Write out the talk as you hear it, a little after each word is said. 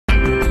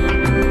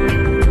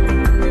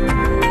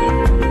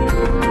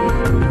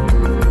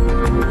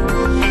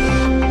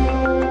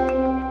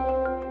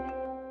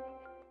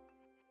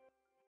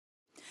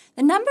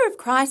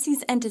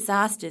crises and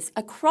disasters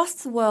across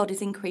the world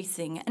is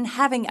increasing and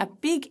having a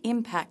big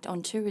impact on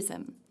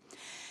tourism.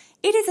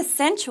 It is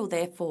essential,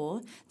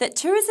 therefore, that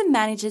tourism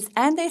managers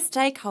and their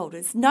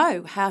stakeholders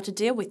know how to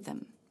deal with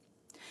them.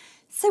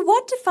 So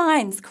what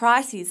defines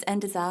crises and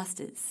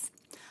disasters?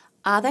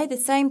 Are they the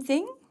same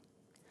thing?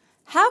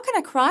 How can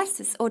a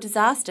crisis or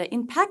disaster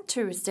impact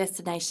tourist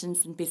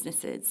destinations and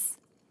businesses?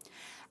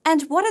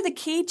 And what are the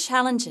key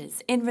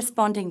challenges in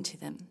responding to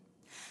them?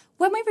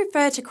 When we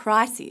refer to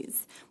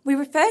crises, we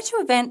refer to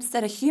events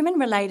that are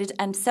human-related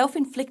and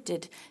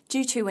self-inflicted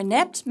due to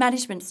inept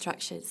management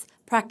structures,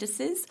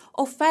 practices,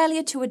 or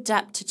failure to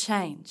adapt to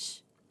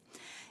change.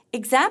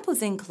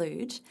 Examples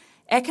include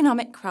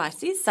economic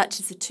crises such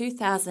as the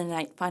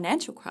 2008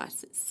 financial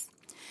crisis.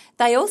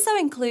 They also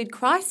include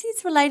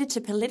crises related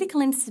to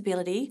political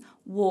instability,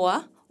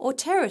 war, or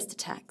terrorist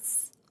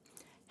attacks.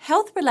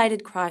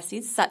 Health-related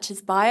crises such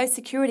as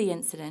biosecurity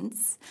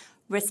incidents,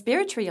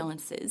 respiratory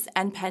illnesses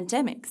and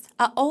pandemics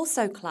are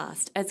also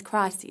classed as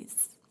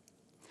crises.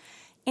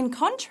 In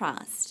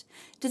contrast,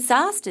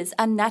 disasters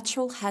are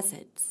natural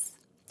hazards.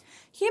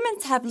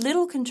 Humans have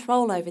little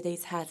control over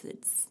these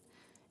hazards.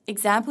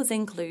 Examples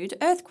include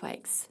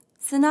earthquakes,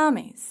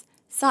 tsunamis,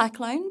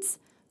 cyclones,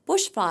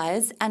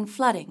 bushfires and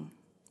flooding.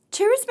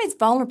 Tourism is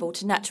vulnerable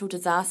to natural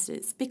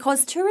disasters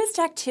because tourist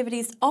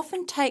activities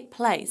often take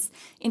place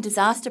in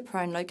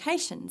disaster-prone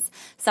locations,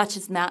 such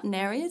as mountain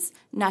areas,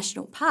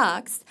 national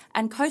parks,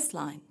 and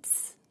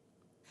coastlines.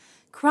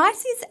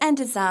 Crises and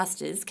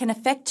disasters can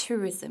affect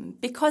tourism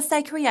because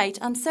they create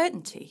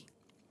uncertainty.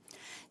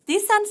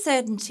 This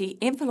uncertainty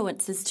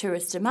influences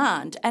tourist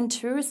demand and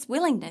tourists'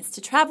 willingness to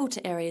travel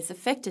to areas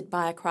affected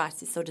by a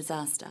crisis or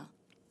disaster.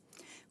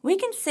 We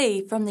can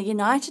see from the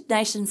United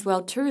Nations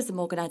World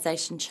Tourism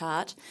Organization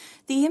chart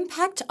the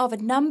impact of a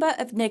number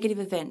of negative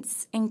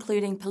events,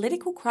 including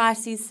political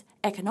crises,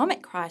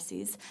 economic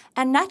crises,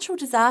 and natural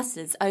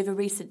disasters over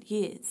recent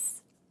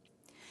years.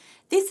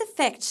 This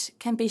effect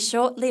can be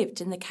short-lived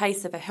in the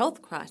case of a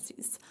health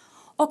crisis,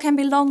 or can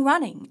be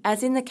long-running,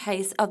 as in the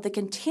case of the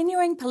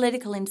continuing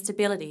political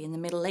instability in the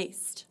Middle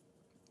East.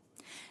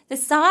 The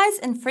size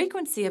and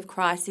frequency of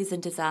crises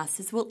and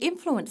disasters will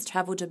influence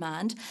travel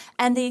demand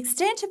and the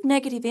extent of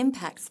negative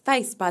impacts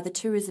faced by the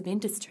tourism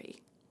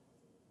industry.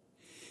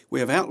 We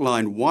have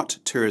outlined what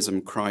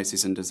tourism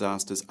crises and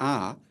disasters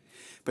are,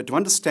 but to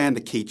understand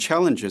the key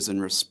challenges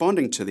in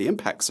responding to the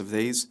impacts of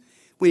these,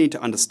 we need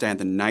to understand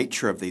the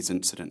nature of these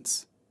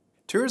incidents.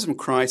 Tourism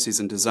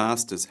crises and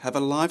disasters have a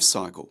life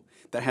cycle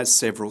that has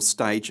several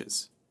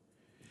stages.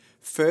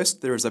 First,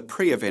 there is a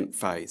pre-event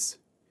phase.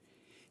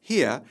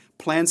 Here,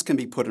 plans can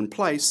be put in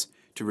place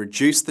to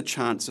reduce the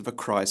chance of a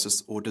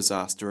crisis or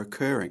disaster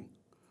occurring,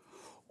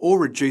 or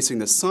reducing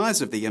the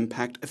size of the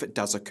impact if it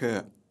does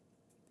occur.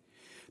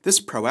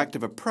 This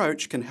proactive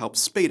approach can help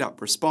speed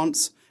up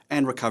response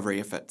and recovery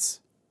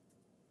efforts.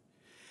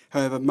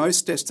 However,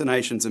 most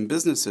destinations and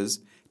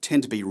businesses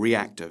tend to be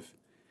reactive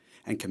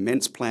and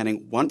commence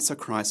planning once a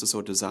crisis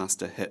or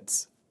disaster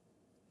hits.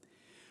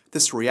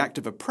 This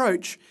reactive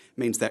approach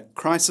means that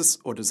crisis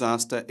or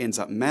disaster ends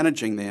up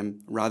managing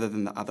them rather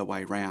than the other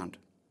way round.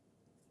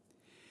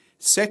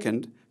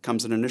 Second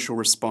comes an initial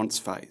response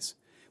phase,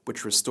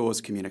 which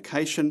restores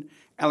communication,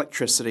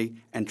 electricity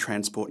and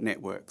transport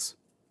networks.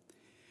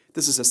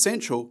 This is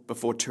essential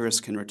before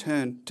tourists can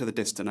return to the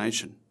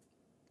destination.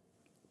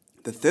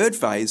 The third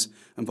phase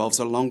involves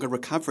a longer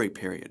recovery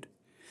period,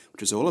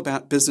 which is all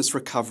about business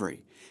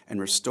recovery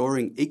and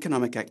restoring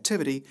economic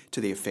activity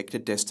to the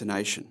affected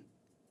destination.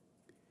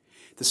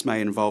 This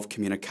may involve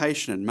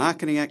communication and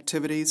marketing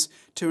activities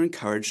to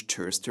encourage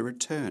tourists to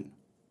return.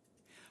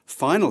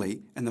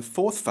 Finally, in the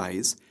fourth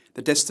phase,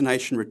 the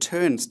destination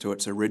returns to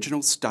its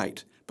original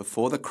state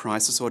before the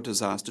crisis or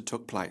disaster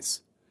took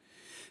place.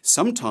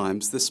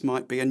 Sometimes this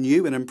might be a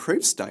new and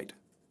improved state.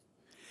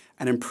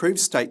 An improved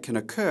state can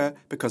occur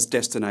because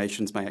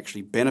destinations may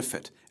actually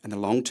benefit in the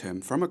long term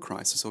from a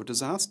crisis or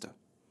disaster.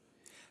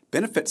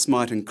 Benefits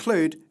might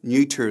include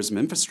new tourism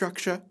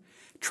infrastructure,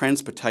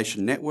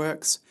 transportation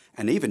networks,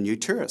 and even new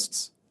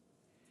tourists.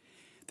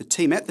 The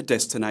team at the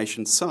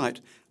destination site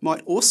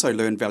might also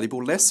learn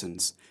valuable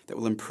lessons that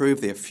will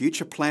improve their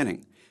future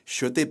planning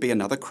should there be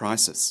another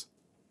crisis.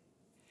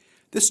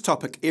 This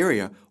topic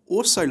area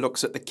also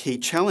looks at the key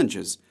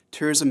challenges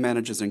tourism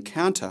managers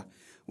encounter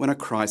when a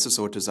crisis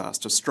or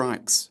disaster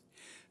strikes.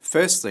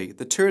 Firstly,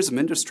 the tourism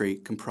industry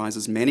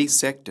comprises many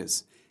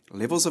sectors,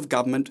 levels of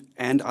government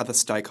and other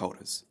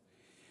stakeholders.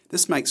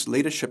 This makes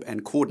leadership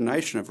and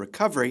coordination of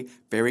recovery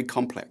very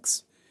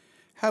complex.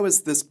 How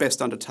is this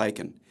best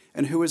undertaken,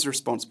 and who is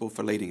responsible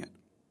for leading it?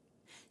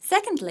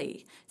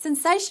 Secondly,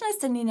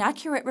 sensationalist and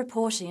inaccurate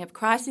reporting of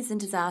crises and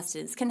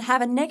disasters can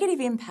have a negative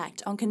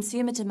impact on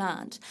consumer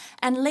demand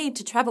and lead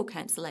to travel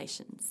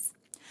cancellations.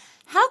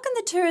 How can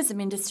the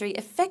tourism industry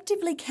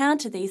effectively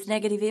counter these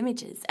negative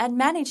images and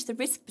manage the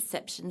risk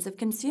perceptions of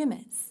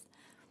consumers?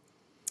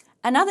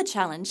 Another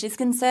challenge is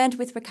concerned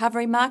with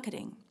recovery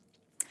marketing.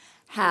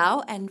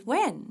 How and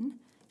when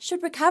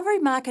Should recovery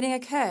marketing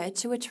occur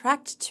to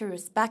attract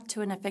tourists back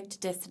to an affected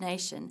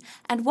destination,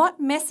 and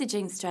what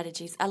messaging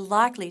strategies are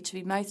likely to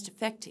be most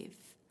effective?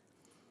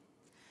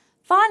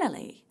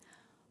 Finally,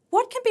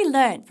 what can be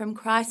learnt from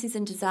crises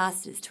and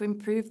disasters to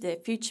improve their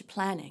future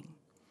planning?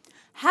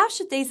 How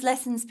should these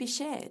lessons be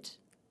shared?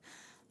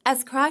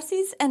 As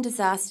crises and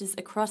disasters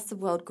across the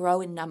world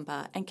grow in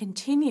number and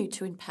continue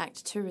to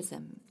impact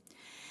tourism,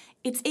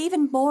 it's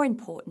even more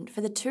important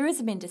for the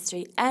tourism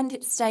industry and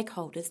its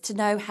stakeholders to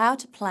know how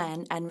to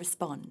plan and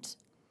respond.